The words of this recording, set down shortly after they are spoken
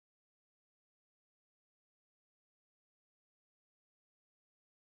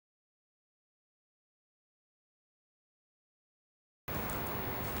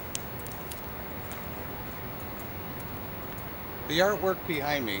The artwork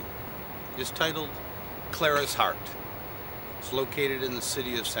behind me is titled Clara's Heart. It's located in the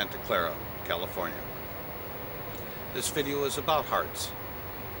city of Santa Clara, California. This video is about hearts,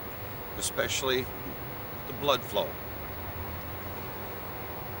 especially the blood flow.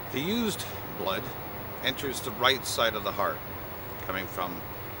 The used blood enters the right side of the heart, coming from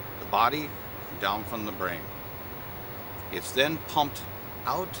the body down from the brain. It's then pumped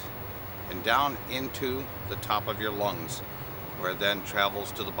out and down into the top of your lungs, where it then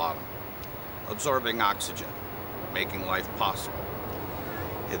travels to the bottom, absorbing oxygen, making life possible.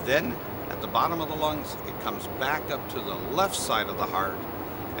 And then at the bottom of the lungs, it comes back up to the left side of the heart,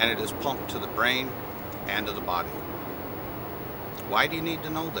 and it is pumped to the brain and to the body. Why do you need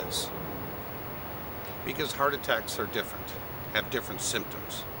to know this? Because heart attacks are different, have different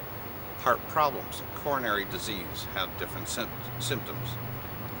symptoms. Heart problems, coronary disease, have different symptoms.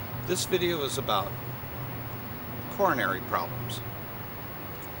 This video is about coronary problems.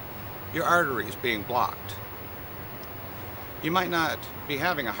 Your arteries being blocked. You might not be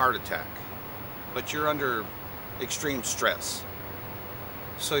having a heart attack, but you're under extreme stress.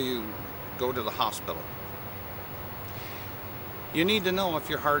 So you go to the hospital. You need to know if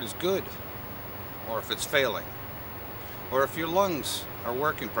your heart is good, or if it's failing, or if your lungs are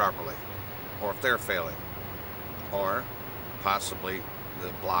working properly, or if they're failing, or possibly the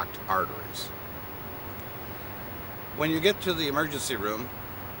blocked arteries. When you get to the emergency room,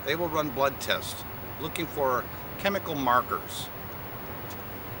 they will run blood tests looking for chemical markers.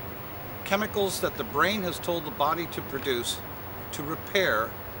 Chemicals that the brain has told the body to produce to repair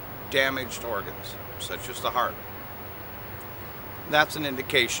damaged organs, such as the heart. That's an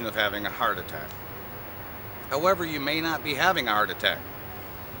indication of having a heart attack. However, you may not be having a heart attack,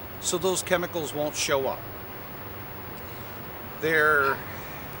 so those chemicals won't show up. Their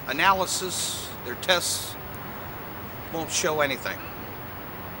analysis, their tests won't show anything.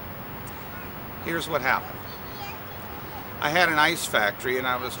 Here's what happened. I had an ice factory and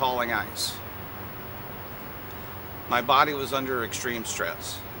I was hauling ice. My body was under extreme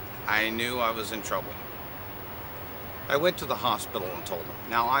stress. I knew I was in trouble. I went to the hospital and told them.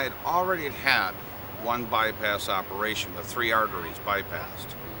 Now, I had already had one bypass operation with 3 arteries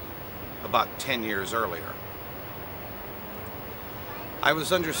bypassed about 10 years earlier. I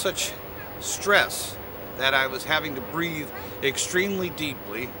was under such stress that I was having to breathe extremely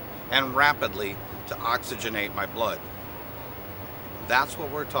deeply and rapidly to oxygenate my blood. That's what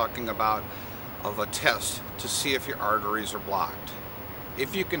we're talking about of a test to see if your arteries are blocked.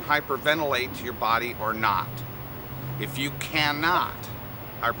 If you can hyperventilate your body or not. If you cannot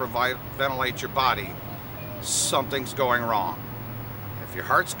hyperventilate your body, something's going wrong. If your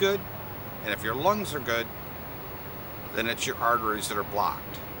heart's good and if your lungs are good, then it's your arteries that are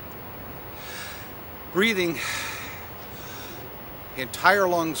blocked. Breathing entire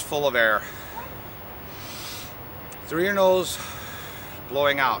lungs full of air through your nose,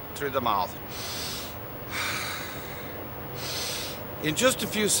 blowing out through the mouth. In just a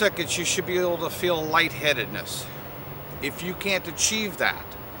few seconds, you should be able to feel lightheadedness. If you can't achieve that,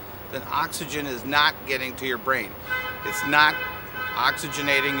 then oxygen is not getting to your brain. It's not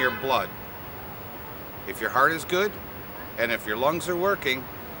oxygenating your blood. If your heart is good, and if your lungs are working,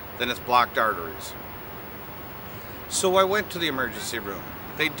 then it's blocked arteries. So I went to the emergency room.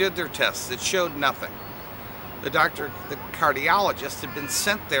 They did their tests. It showed nothing. The cardiologist had been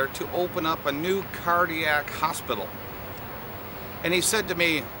sent there to open up a new cardiac hospital. And he said to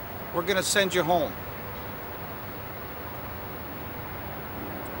me, "We're going to send you home."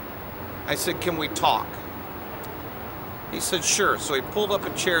 I said, "Can we talk?" He said, "Sure." So he pulled up a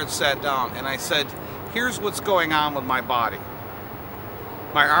chair and sat down, and I said, "Here's what's going on with my body.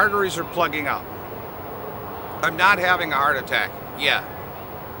 My arteries are plugging up. I'm not having a heart attack yet.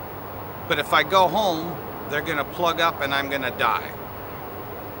 But if I go home, they're going to plug up and I'm going to die."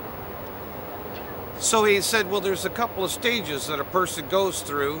 So he said, "Well, there's a couple of stages that a person goes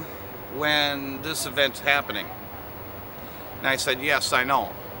through when this event's happening." And I said, "Yes, I know.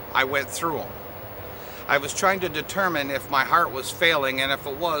 I went through them. I was trying to determine if my heart was failing, and if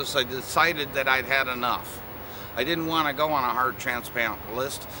it was, I decided that I'd had enough. I didn't want to go on a heart transplant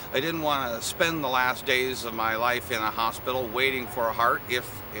list. I didn't want to spend the last days of my life in a hospital waiting for a heart if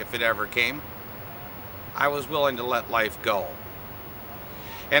it ever came. I was willing to let life go.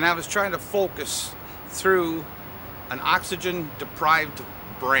 And I was trying to focus through an oxygen-deprived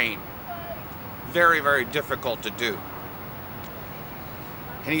brain. Very, very difficult to do."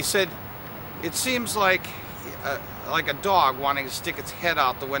 And he said, "It seems like a dog wanting to stick its head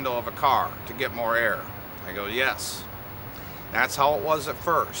out the window of a car to get more air." I go, "Yes, that's how it was at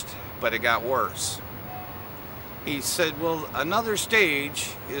first, but it got worse. He said, well, another stage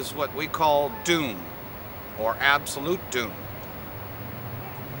is what we call doom, or absolute doom.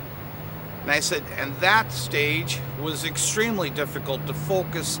 And I said, and that stage was extremely difficult to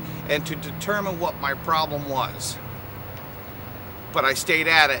focus and to determine what my problem was. But I stayed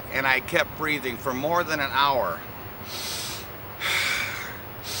at it, and I kept breathing for more than an hour.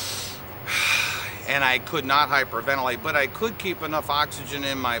 And I could not hyperventilate, but I could keep enough oxygen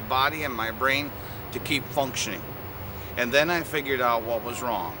in my body and my brain to keep functioning. And then I figured out what was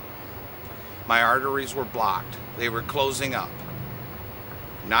wrong. My arteries were blocked. They were closing up.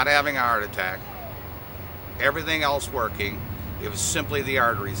 Not having a heart attack. Everything else working. It was simply the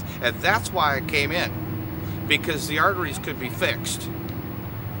arteries. And that's why I came in, because the arteries could be fixed.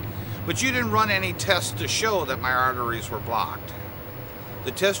 But you didn't run any tests to show that my arteries were blocked.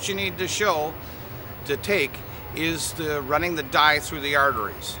 The test you need to take is running the dye through the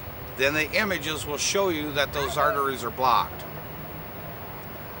arteries. Then the images will show you that those arteries are blocked.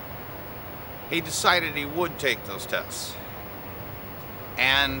 He decided he would take those tests.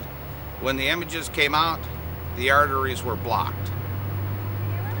 And when the images came out, the arteries were blocked.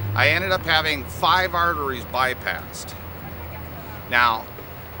 I ended up having 5 arteries bypassed. Now,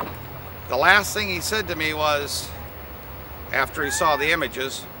 the last thing he said to me was, after he saw the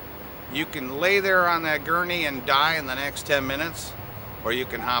images, you can lay there on that gurney and die in the next 10 minutes, or you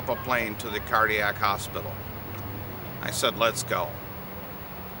can hop a plane to the cardiac hospital. I said, let's go.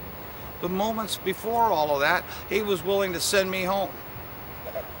 But moments before all of that, he was willing to send me home.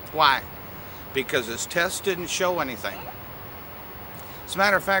 Why? Because his tests didn't show anything. As a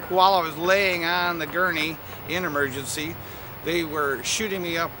matter of fact, while I was laying on the gurney in emergency, they were shooting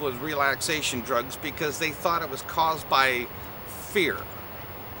me up with relaxation drugs because they thought it was caused by fear,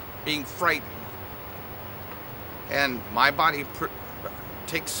 being frightened. And my body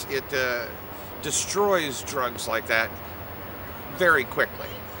destroys drugs like that very quickly.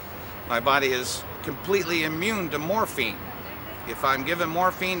 My body is completely immune to morphine. If I'm given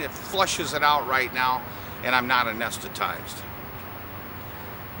morphine, it flushes it out right now, and I'm not anesthetized.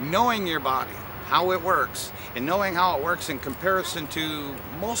 Knowing your body, how it works, and knowing how it works in comparison to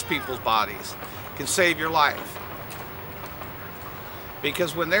most people's bodies can save your life.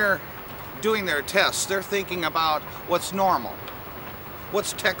 Because when they're doing their tests, they're thinking about what's normal,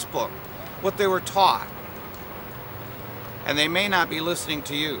 what's textbook, what they were taught. And they may not be listening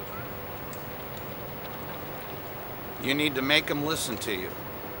to you. You need to make them listen to you.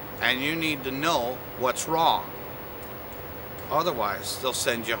 And you need to know what's wrong. Otherwise, they'll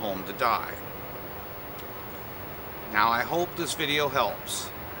send you home to die. Now, I hope this video helps.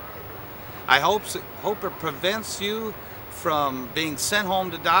 I hope it prevents you from being sent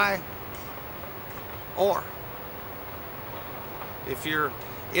home to die. Or, if you're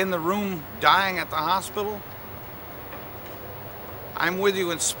in the room dying at the hospital, I'm with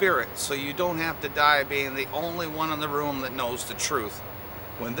you in spirit, so you don't have to die being the only one in the room that knows the truth.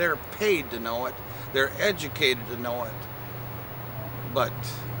 When they're paid to know it, they're educated to know it, but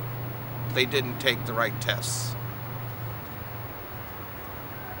they didn't take the right tests.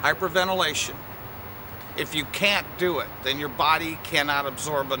 Hyperventilation. If you can't do it, then your body cannot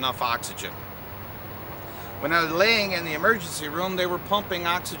absorb enough oxygen. When I was laying in the emergency room, they were pumping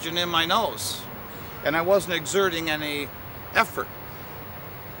oxygen in my nose, and I wasn't exerting any effort.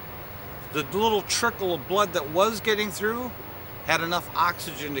 The little trickle of blood that was getting through had enough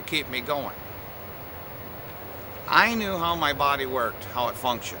oxygen to keep me going. I knew how my body worked, how it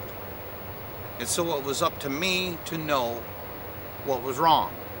functioned. And so it was up to me to know what was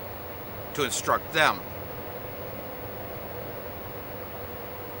wrong, to instruct them.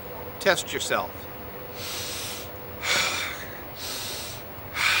 Test yourself.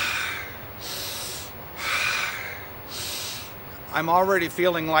 I'm already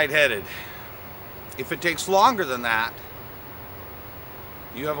feeling lightheaded. If it takes longer than that,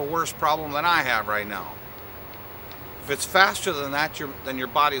 you have a worse problem than I have right now. If it's faster than that, then your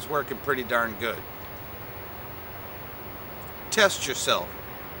body's working pretty darn good. Test yourself.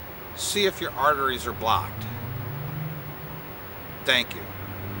 See if your arteries are blocked. Thank you.